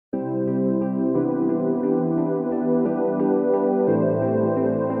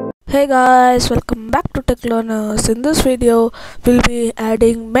Hey guys, welcome back to Tech Learners. In this video, we'll be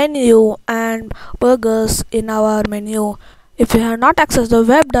adding menu and burgers in our menu. If you have not accessed the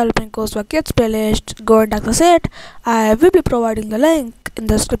web development course for kids playlist, go and access it. I will be providing the link in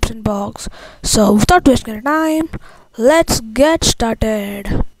the description box. So without wasting any time, let's get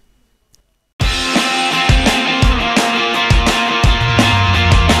started.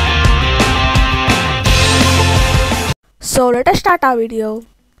 So let us start our video.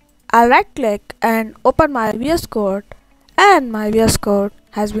 I'll right click and open my VS Code, and my VS Code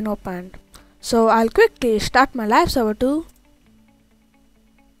has been opened. So I'll quickly start my live server too,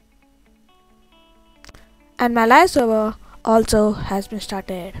 and my live server also has been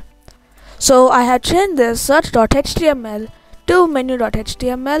started. So I have changed this search.html to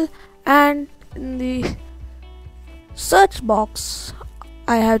menu.html, and in the search box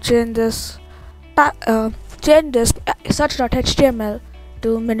I have changed this search.html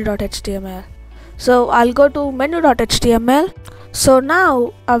to menu.html. So I'll go to menu.html. So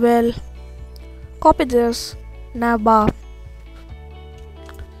now I will copy this navbar,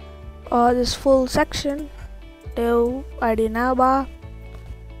 this full section to id navbar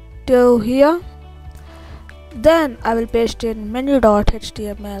to here. Then I will paste in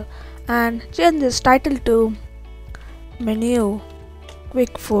menu.html and change this title to menu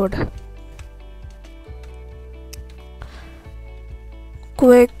quick food.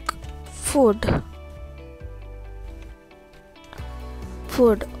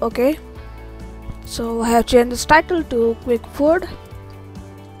 Okay, so I have changed this title to quick food.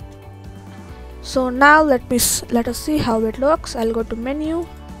 So now let us see how it looks. I'll go to menu.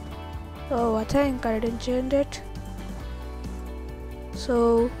 Oh, I think I didn't change it,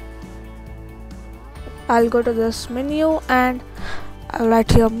 so I'll go to this menu and I'll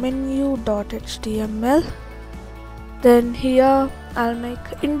write here menu.html. Then here I'll make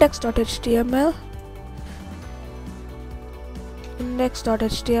index.html.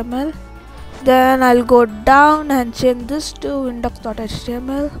 Then I'll go down and change this to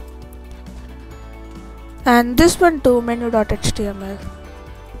index.html and this one to menu.html.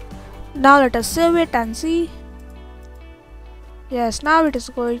 Now let us save it and see. Yes, now it is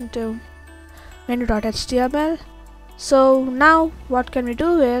going to menu.html. So now what can we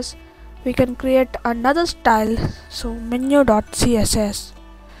do is we can create another style. So menu.css.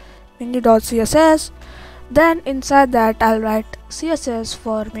 Then inside that I'll write CSS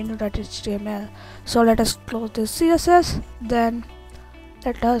for menu.html. So let us close this CSS. Then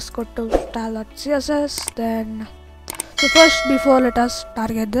let us go to style.css. Then before let us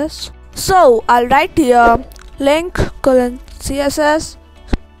target this. So I'll write here link CSS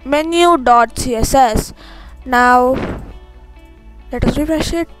menu.css. Now let us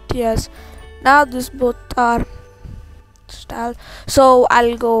refresh it. Yes, now this both are style. So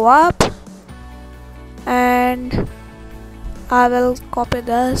I'll go up and I will copy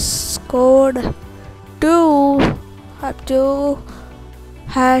this code to up to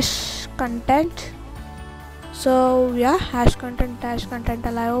hash content. So yeah, hash content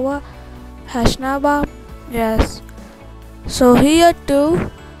alive over hash navbar. Yes, so here to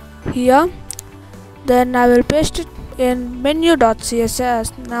here. Then I will paste it in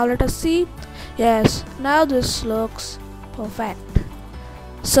menu.css. Now let us see. Yes, now this looks perfect.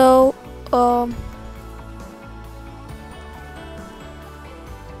 So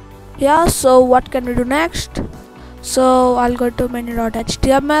yeah, so what can we do next? So I'll go to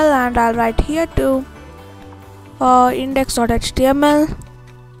menu.html and I'll write here to index.html.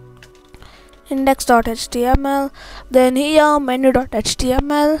 Then here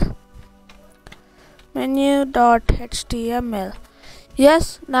menu.html.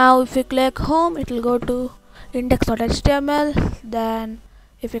 Yes, now if we click home it will go to index.html. Then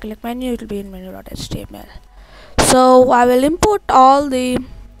if we click menu it will be in menu.html. So I will import all the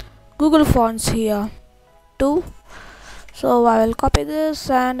Google fonts here too. So I will copy this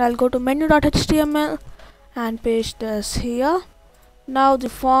and I'll go to menu.html and paste this here. Now the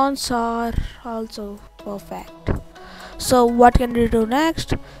fonts are also perfect. So what can we do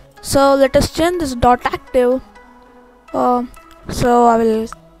next? So let us change this dot active. So I will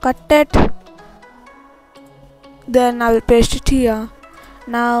cut it. Then I will paste it here.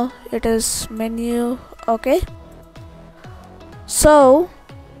 Now it is menu. Okay. So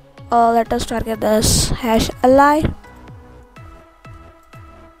let us target this hash li.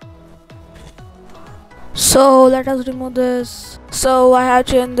 So let us remove this. So I have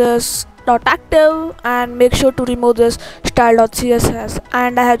changed this dot active and make sure to remove this style.css,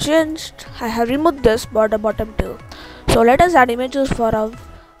 and I have removed this border bottom too. So let us add images for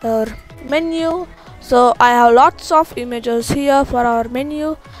our menu. So I have lots of images here for our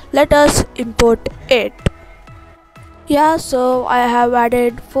menu. Let us import it. Yeah, so I have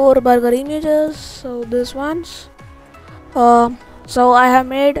added 4 burger images. So these ones. So I have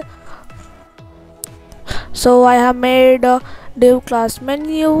made a div class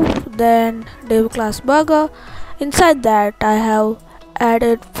menu, then div class burger. Inside that I have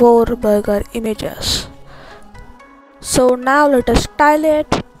added 4 burger images. So now let us style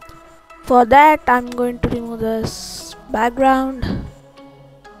it. For that I'm going to remove this background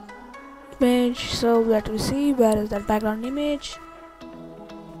image. So let me see, where is that background image?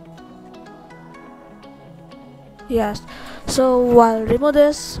 Yes, so I'll remove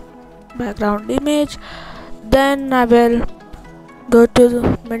this background image. Then I will go to the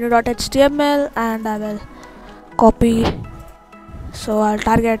menu.html and I will copy. So I'll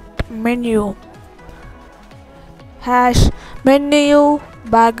target menu hash menu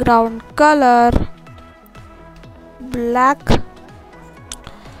background color black.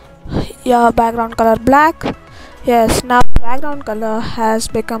 Yeah, background color black. Yes, now background color has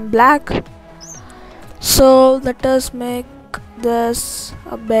become black. So let us make this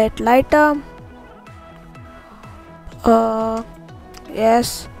a bit lighter.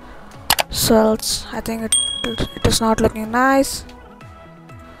 Yes, so I think it is not looking nice.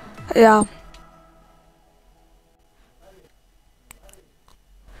 Yeah.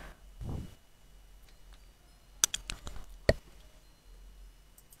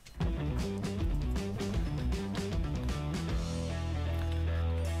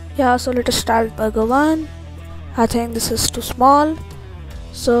 Yeah, so let us start burger 1. I think this is too small,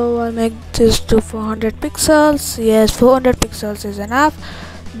 so I'll make this to 400 pixels. Yes, 400 pixels is enough.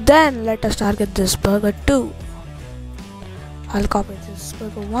 Then let us target this burger 2. I'll copy this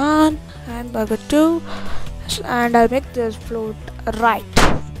burger 1 and burger 2 and I'll make this float right.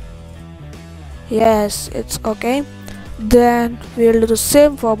 Yes, it's okay. Then we'll do the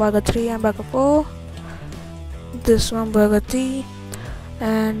same for burger 3 and burger 4. This one burger 3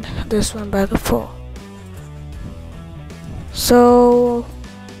 and this one burger 4. So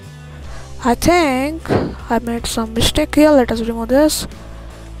I think I made some mistake here. Let us remove this.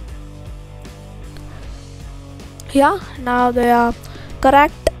 Yeah, now they are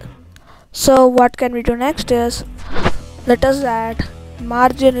correct. So what can we do next is, let us add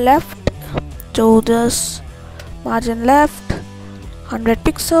margin left to this margin left 100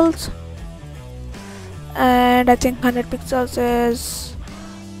 pixels, and I think 100 pixels is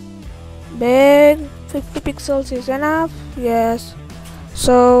big. 50 pixels is enough. Yes,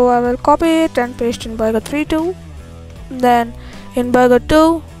 so I will copy it and paste in burger 3 too. Then in burger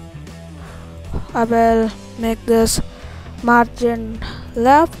 2 I will make this margin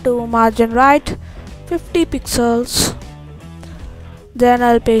left to margin right 50 pixels. Then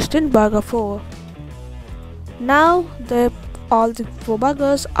I'll paste in burger 4. Now all the 4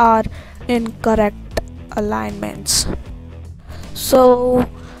 burgers are in correct alignments. So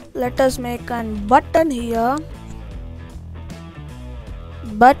let us make a button here.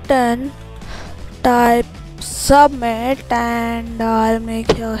 Button type submit, and I'll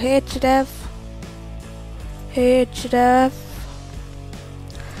make here href.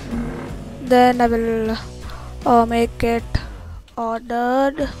 Then I will make it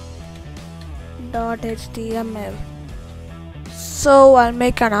ordered.html. So I'll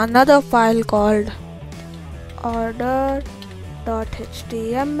make another file called ordered.html.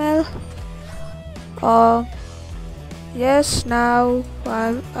 Yes, now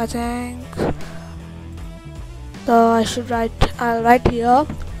I think I'll write here.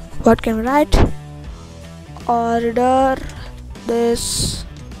 What can we write? Order this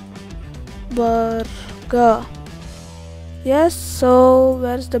burger. Yes, so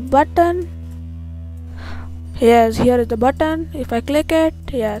where's the button? Yes, here is the button. If I click it,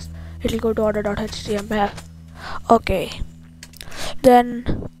 yes, it will go to order.html. Okay, then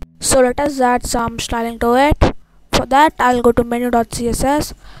so let us add some styling to it. For that I'll go to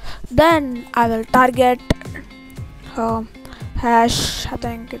menu.css. Then I will target hash. I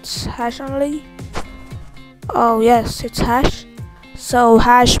think it's hash only. Oh yes, it's hash. So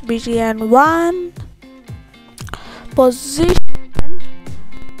hash bgn1 position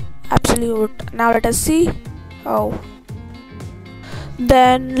absolute. Now let us see. Oh,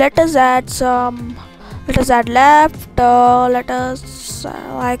 then let us add left. Let us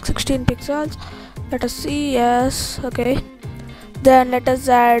like 16 pixels. Let us see. Yes, okay. Then let us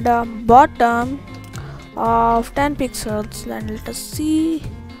add bottom of 10 pixels. Then let us see.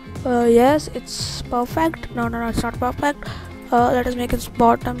 Yes, it's perfect. No, it's not perfect. Let us make its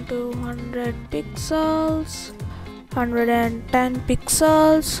bottom to 100 pixels, 110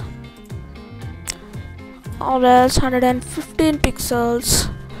 pixels. or else 115 pixels.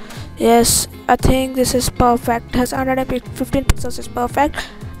 Yes, I think this is perfect. Has 115 pixels is perfect.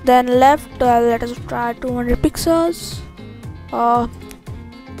 Then left, let us try 200 pixels.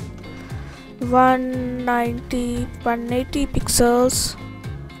 180 pixels.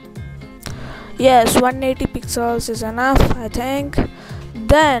 Yes, 180 pixels is enough, I think.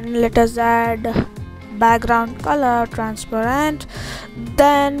 Then let us add background color transparent.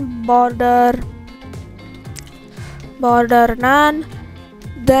 Then border none.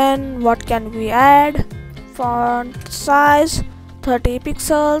 Then what can we add? Font size 30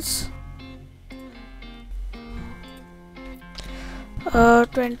 pixels.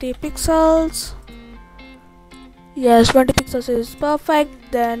 20 pixels. Yes, 20 pixels is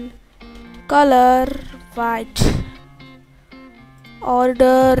perfect. Then color white.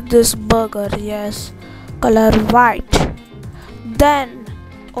 Order this burger. Yes, color white. Then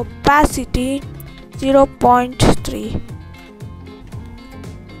opacity 0.3.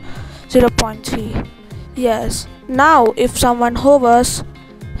 Yes, now if someone hovers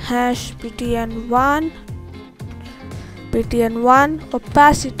hash btn1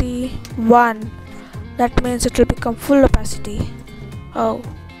 opacity 1, that means it will become full opacity. Oh,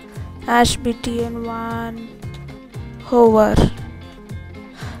 hash btn1 hover,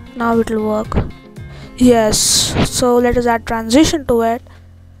 now it will work. Yes, so let us add transition to it.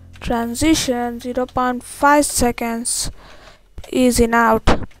 Transition 0.5 seconds is in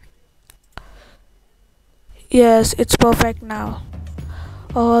out. Yes, it's perfect now.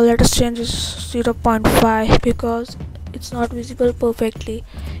 Let us change this 0.5 because it's not visible perfectly.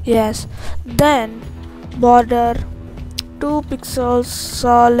 Yes, then border 2 pixels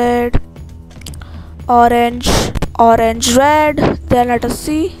solid orange red. Then let us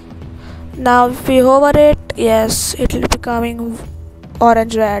see. Now if we hover it, yes, it will be becoming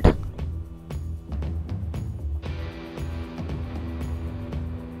orange red.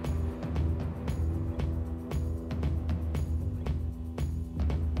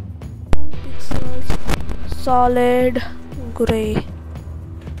 Solid gray.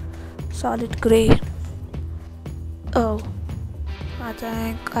 Oh, I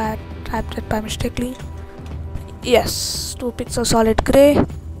think I typed it by mistakenly. Yes, 2 pixels solid gray.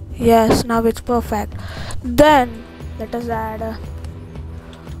 Yes, now it's perfect. Then let us add a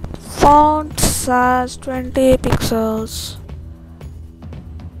font size 20 pixels.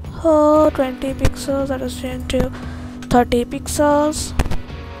 20 pixels. Let us change to 30 pixels.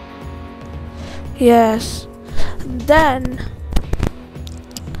 Yes, then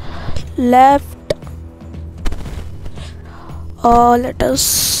left. Let us,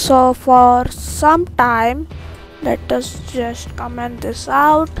 so for some time, let us just comment this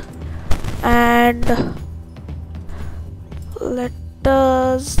out and let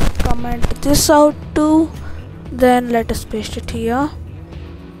us comment this out too. Then let us paste it here.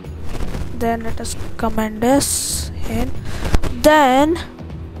 Then let us comment this in. Then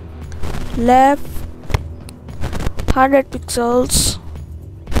left 100 pixels.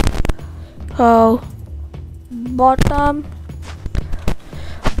 Bottom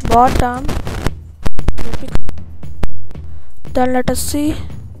then let us see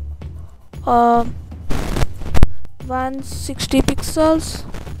 160 pixels,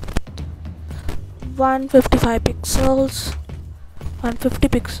 155 pixels, 150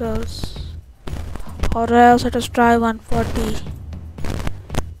 pixels, or else let us try 140.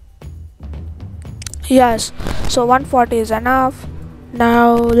 Yes, so 140 is enough.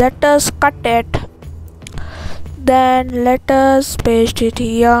 Now let us cut it. Then let us paste it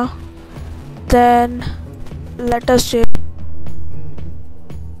here. Then let us change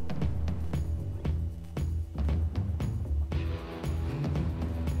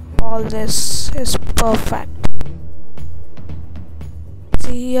all. This is perfect.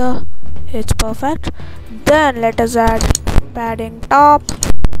 See here, it's perfect. Then let us add padding top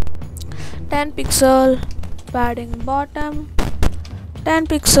 10 pixel, padding bottom 10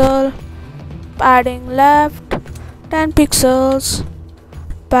 pixel, padding left 10 pixels,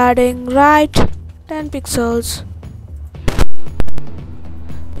 padding right 10 pixels.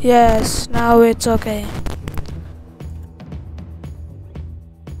 Yes, now it's okay.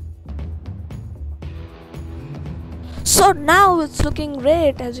 So now it's looking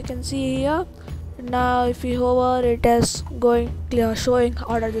great, as you can see here. Now if we hover, it is going clear, showing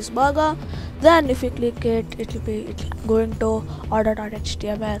order this burger. Then if you click it, it will be going to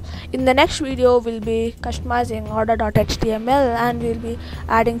order.html. In the next video, we'll be customizing order.html and we'll be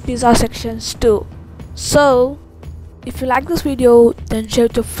adding pizza sections too. So if you like this video, then share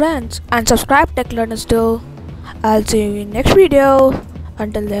it with your friends and subscribe Tech Learners too. I'll see you in next video.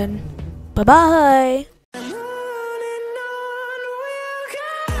 Until then, bye bye.